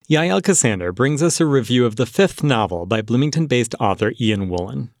Yaël Ksander brings us a review of the fifth novel by Bloomington-based author Ian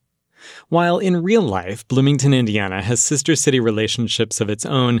Woollen. While in real life, Bloomington, Indiana has sister city relationships of its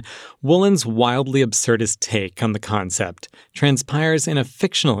own, Woollen's wildly absurdist take on the concept transpires in a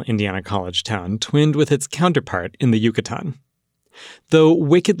fictional Indiana college town twinned with its counterpart in the Yucatan. Though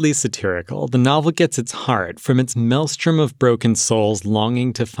wickedly satirical, the novel gets its heart from its maelstrom of broken souls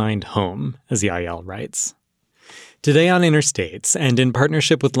longing to find home, as Yaël writes. Today on Interstates, and in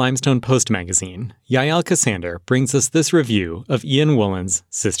partnership with Limestone Post magazine, Yaël Ksander brings us this review of Ian Woollen's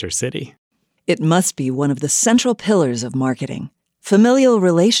Sister City. It must be one of the central pillars of marketing. Familial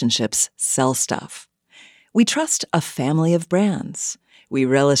relationships sell stuff. We trust a family of brands. We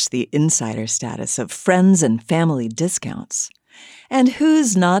relish the insider status of friends and family discounts. And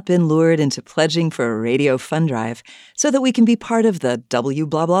who's not been lured into pledging for a radio fund drive so that we can be part of the W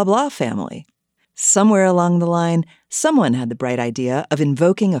blah blah blah family? Somewhere along the line, someone had the bright idea of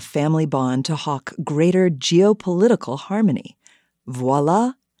invoking a family bond to hawk greater geopolitical harmony.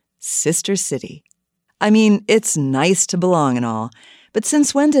 Voila, Sister City. I mean, it's nice to belong and all, but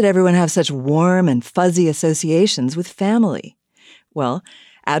since when did everyone have such warm and fuzzy associations with family? Well,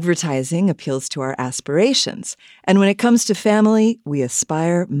 advertising appeals to our aspirations, and when it comes to family, we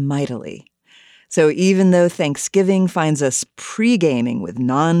aspire mightily. So even though Thanksgiving finds us pre-gaming with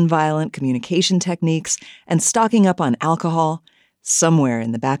nonviolent communication techniques and stocking up on alcohol, somewhere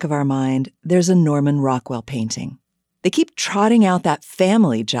in the back of our mind, there's a Norman Rockwell painting. They keep trotting out that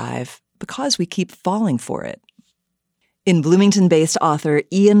family jive because we keep falling for it. In Bloomington-based author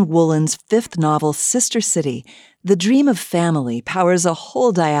Ian Woollen's fifth novel, Sister City, the dream of family powers a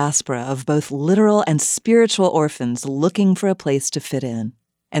whole diaspora of both literal and spiritual orphans looking for a place to fit in,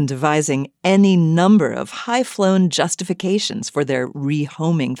 and devising any number of high-flown justifications for their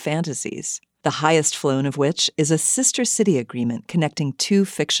rehoming fantasies, the highest flown of which is a sister city agreement connecting two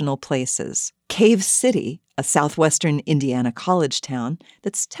fictional places. Cave City, a southwestern Indiana college town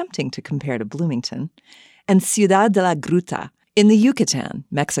that's tempting to compare to Bloomington, and Ciudad de la Gruta in the Yucatan,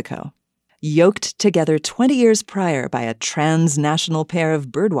 Mexico. Yoked together 20 years prior by a transnational pair of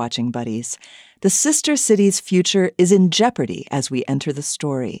birdwatching buddies, the sister city's future is in jeopardy as we enter the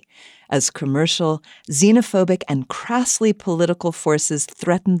story, as commercial, xenophobic, and crassly political forces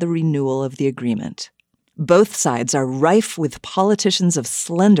threaten the renewal of the agreement. Both sides are rife with politicians of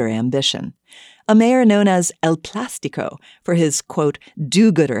slender ambition. A mayor known as El Plástico for his, quote,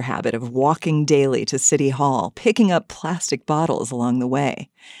 do-gooder habit of walking daily to City Hall, picking up plastic bottles along the way.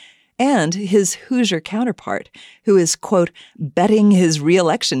 And his Hoosier counterpart, who is, quote, betting his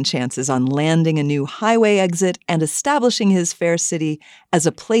re-election chances on landing a new highway exit and establishing his fair city as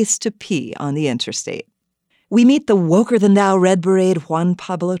a place to pee on the interstate. We meet the woker-than-thou Red Beret Juan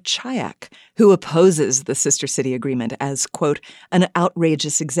Pablo Chayak, who opposes the Sister City Agreement as, quote, an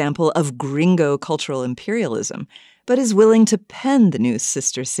outrageous example of gringo cultural imperialism, but is willing to pen the new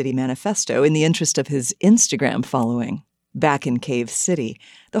Sister City Manifesto in the interest of his Instagram following. Back in Cave City,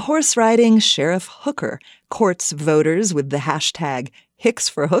 the horse-riding Sheriff Hooker courts voters with the hashtag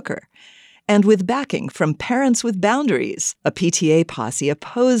 #HicksForHooker, and with backing from Parents with Boundaries, a PTA posse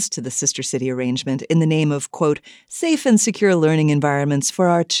opposed to the Sister City arrangement in the name of, quote, safe and secure learning environments for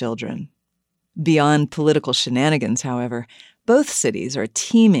our children. Beyond political shenanigans, however, both cities are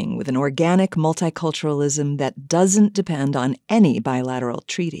teeming with an organic multiculturalism that doesn't depend on any bilateral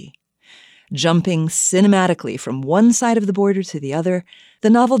treaty. Jumping cinematically from one side of the border to the other, the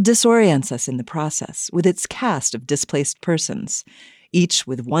novel disorients us in the process with its cast of displaced persons, each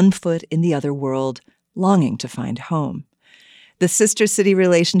with one foot in the other world, longing to find home. The sister city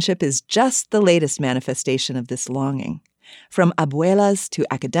relationship is just the latest manifestation of this longing. From abuelas to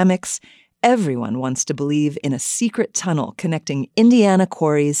academics, everyone wants to believe in a secret tunnel connecting Indiana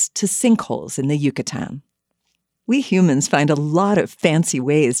quarries to sinkholes in the Yucatan. We humans find a lot of fancy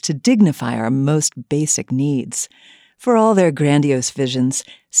ways to dignify our most basic needs. For all their grandiose visions,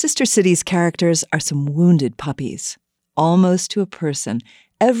 Sister City's characters are some wounded puppies. Almost to a person,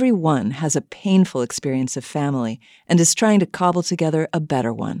 every one has a painful experience of family and is trying to cobble together a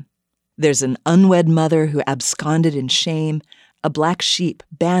better one. There's an unwed mother who absconded in shame, a black sheep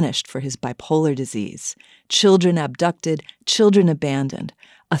banished for his bipolar disease, children abducted, children abandoned,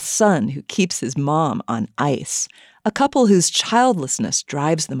 a son who keeps his mom on ice, a couple whose childlessness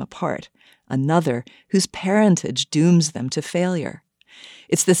drives them apart, another whose parentage dooms them to failure.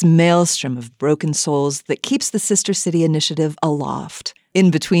 It's this maelstrom of broken souls that keeps the Sister City Initiative aloft,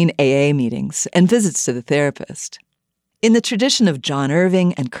 in between AA meetings and visits to the therapist. In the tradition of John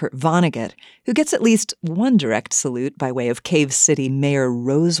Irving and Kurt Vonnegut, who gets at least one direct salute by way of Cave City Mayor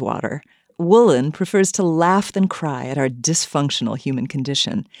Rosewater, Woollen prefers to laugh than cry at our dysfunctional human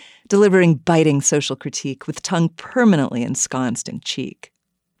condition, delivering biting social critique with tongue permanently ensconced in cheek.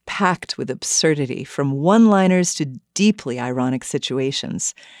 Packed with absurdity from one-liners to deeply ironic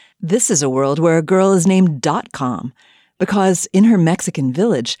situations, this is a world where a girl is named .com, because in her Mexican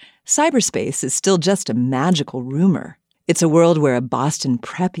village, cyberspace is still just a magical rumor. It's a world where a Boston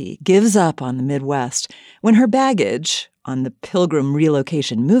preppy gives up on the Midwest when her baggage, on the Pilgrim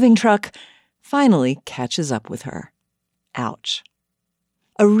relocation moving truck, finally catches up with her. Ouch.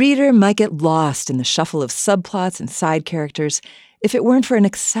 A reader might get lost in the shuffle of subplots and side characters if it weren't for an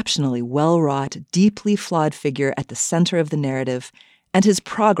exceptionally well-wrought, deeply flawed figure at the center of the narrative and his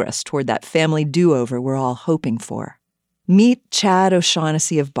progress toward that family do-over we're all hoping for. Meet Chad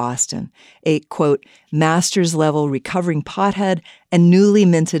O'Shaughnessy of Boston, a, quote, master's-level recovering pothead and newly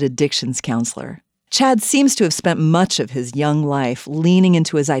minted addictions counselor. Chad seems to have spent much of his young life leaning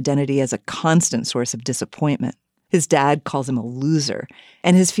into his identity as a constant source of disappointment. His dad calls him a loser,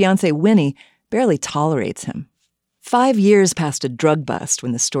 and his fiancée Winnie barely tolerates him. 5 years past a drug bust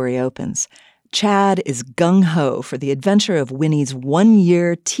when the story opens, Chad is gung-ho for the adventure of Winnie's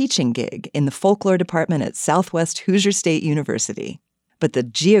 1-year teaching gig in the folklore department at Southwest Hoosier State University. But the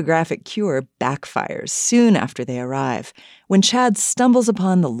geographic cure backfires soon after they arrive, when Chad stumbles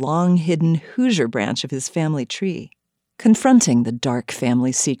upon the long-hidden Hoosier branch of his family tree. Confronting the dark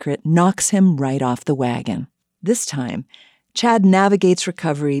family secret knocks him right off the wagon. This time, Chad navigates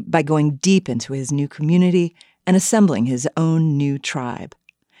recovery by going deep into his new community and assembling his own new tribe.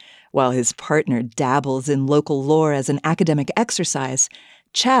 While his partner dabbles in local lore as an academic exercise,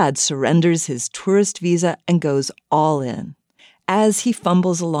 Chad surrenders his tourist visa and goes all in. As he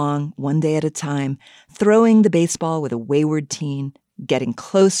fumbles along, one day at a time, throwing the baseball with a wayward teen, getting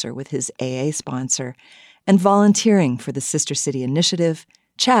closer with his AA sponsor, and volunteering for the Sister City Initiative,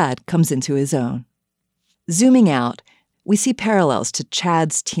 Chad comes into his own. Zooming out, we see parallels to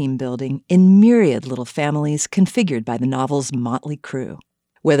Chad's team building in myriad little families configured by the novel's motley crew.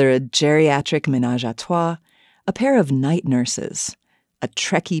 Whether a geriatric ménage à trois, a pair of night nurses, a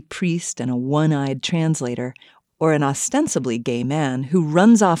Trekkie priest and a one-eyed translator, or an ostensibly gay man who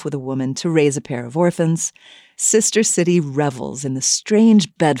runs off with a woman to raise a pair of orphans, Sister City revels in the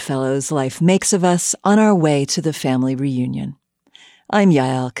strange bedfellows life makes of us on our way to the family reunion. I'm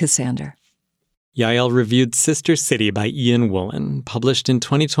Yaël Ksander. Yaël reviewed Sister City by Ian Woollen, published in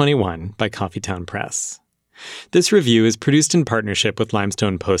 2021 by Coffeetown Press. This review is produced in partnership with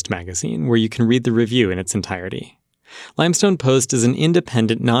Limestone Post magazine, where you can read the review in its entirety. Limestone Post is an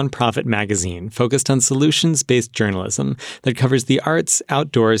independent nonprofit magazine focused on solutions-based journalism that covers the arts,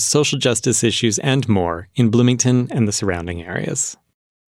 outdoors, social justice issues, and more in Bloomington and the surrounding areas.